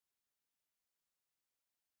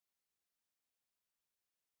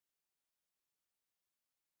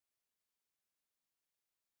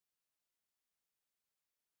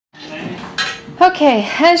Okay,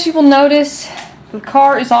 as you will notice, the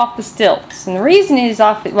car is off the stilts. And the reason it is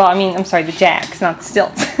off, the jacks, not the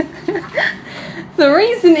stilts. The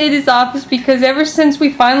reason it is off is because ever since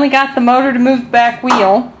we finally got the motor to move the back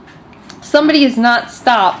wheel, somebody has not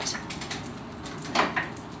stopped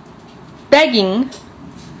begging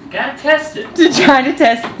gotta test it to try to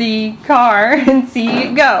test the car and see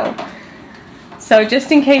it go. So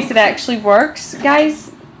just in case it actually works,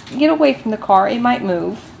 guys, get away from the car. It might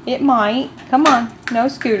move. It might. Come on. No,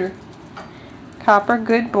 Scooter. Copper,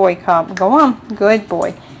 good boy, Copper. Go on. Good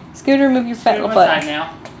boy. Scooter, move your fat little butt.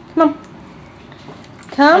 Now. Come on.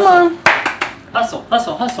 Come on. Hustle,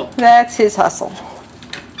 hustle, hustle. That's his hustle.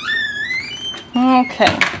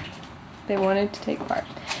 Okay. They wanted to take part.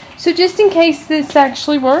 So just in case this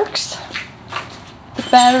actually works, the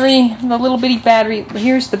battery, the little bitty battery,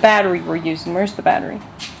 here's the battery we're using. Where's the battery?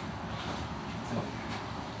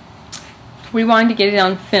 We wanted to get it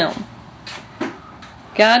on film.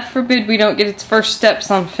 God forbid we don't get its first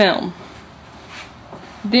steps on film.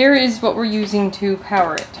 There is what we're using to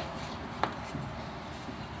power it.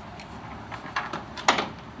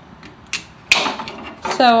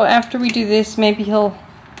 So after we do this, maybe he'll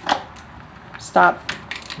stop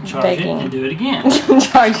begging. Charge it and do it again.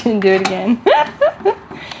 Charge it and do it again.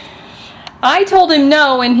 I told him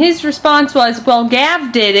no, and his response was, well,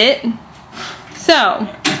 Gav did it. So,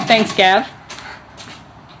 thanks, Gav.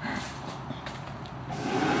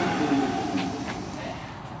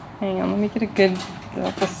 Hang on, let me get a good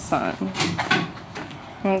look at the sun.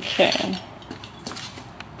 Okay.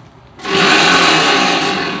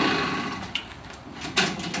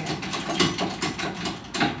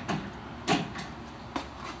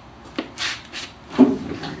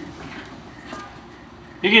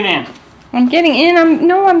 You get in. I'm getting in.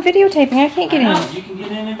 I'm videotaping. I can't get in. You can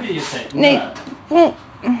get in and videotape. Nate, well,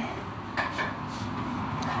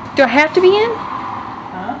 do I have to be in?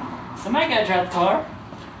 Huh? Somebody gotta drive the car.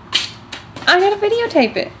 I gotta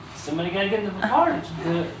videotape it. Somebody gotta get in the car to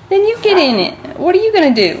do it. Then you get in it. What are you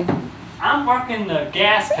gonna do? I'm working the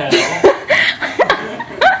gas pedal.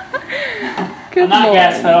 Good Not Lord.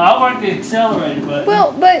 gas pedal. I work the accelerator button.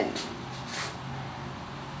 Well, but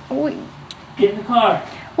Get in the car.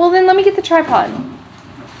 well, then let me get the tripod. Get in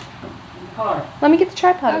the car. Let me get the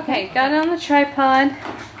tripod. Okay, got it on the tripod.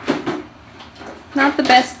 Not the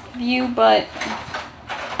best view, but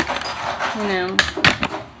you know,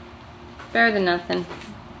 better than nothing.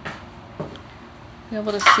 Be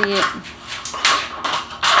able to see it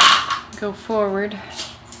go forward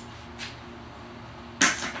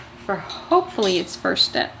for hopefully its first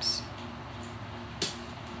steps.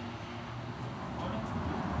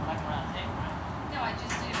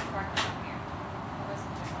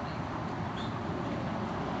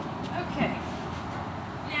 Okay.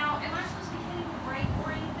 Now, am I supposed to be hitting the brake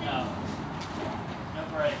or anything? No. No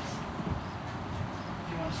brakes.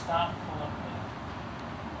 If you want to stop, pull up the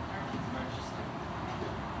emergency.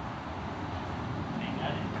 Ain't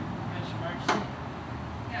got it. Got your emergency?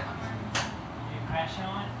 Yeah, I'm ready. You crash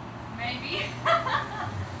on it? Maybe. Okay,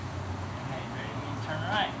 ready? We need to turn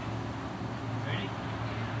right. Ready?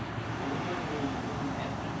 Hit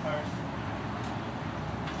it first.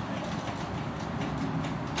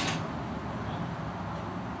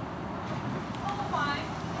 Oh my.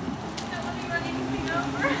 Don't let me run anything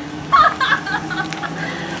over.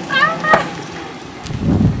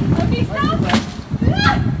 Okay, stop.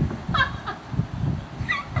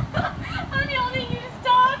 I'm yelling at you to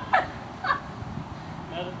stop.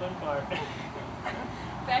 Another fun part.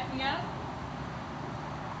 Backing up?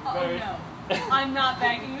 Oh Very- no. I'm not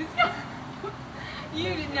backing this car. You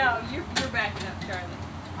didn't know. You're backing up, Charlie.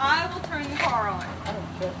 I will turn the car on. I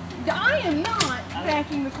don't trust you. I am not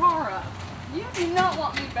backing the car up. You do not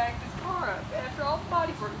want me to back this car up after all the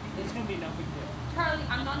body work. It's gonna be no big deal. Charlie,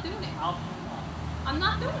 I'm not doing it. I'll turn it on. I'm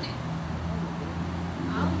not doing it.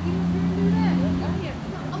 I'll get up here and do that. Oh, yeah.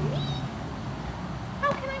 Oh, me?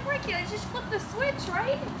 How can I break it? I just flip the switch,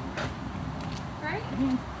 right? Right?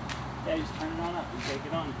 Yeah, just turn it on up and take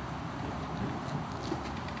it on.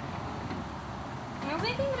 Now, is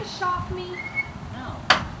anything going to shock me? No.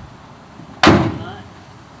 Not.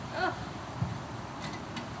 Ugh.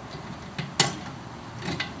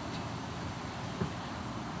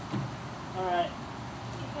 Alright.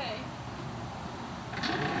 Okay.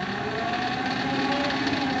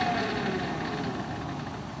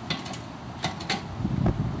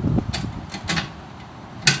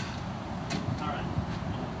 Alright.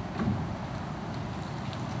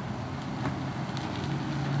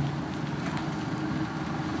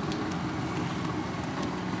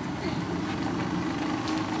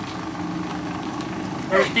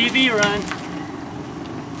 First TV run.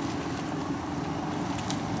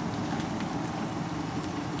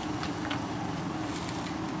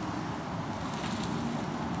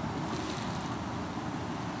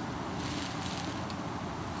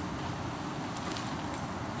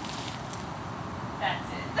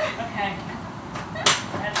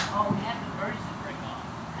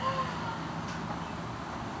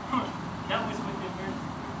 That was with the bird.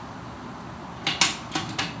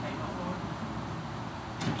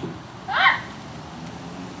 Ah!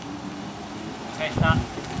 Okay, stop.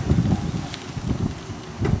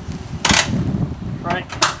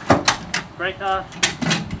 Brake. Brake off.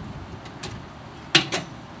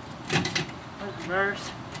 Reverse.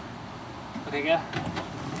 Okay, go.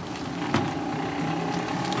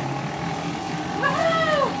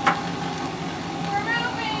 Woohoo! We're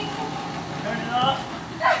moving! Turn it off.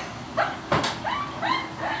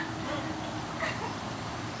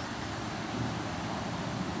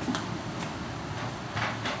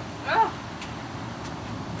 Oh.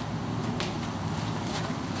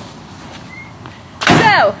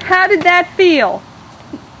 So, how did that feel?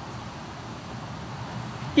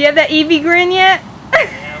 Do you have that EV grin yet?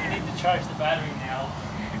 Yeah, we need to charge the battery now.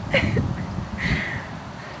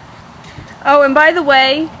 Oh, and by the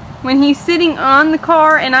way, when he's sitting on the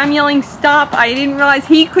car and I'm yelling stop, I didn't realize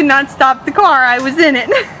he could not stop the car. I was in it.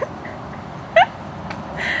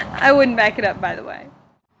 I wouldn't back it up, by the way.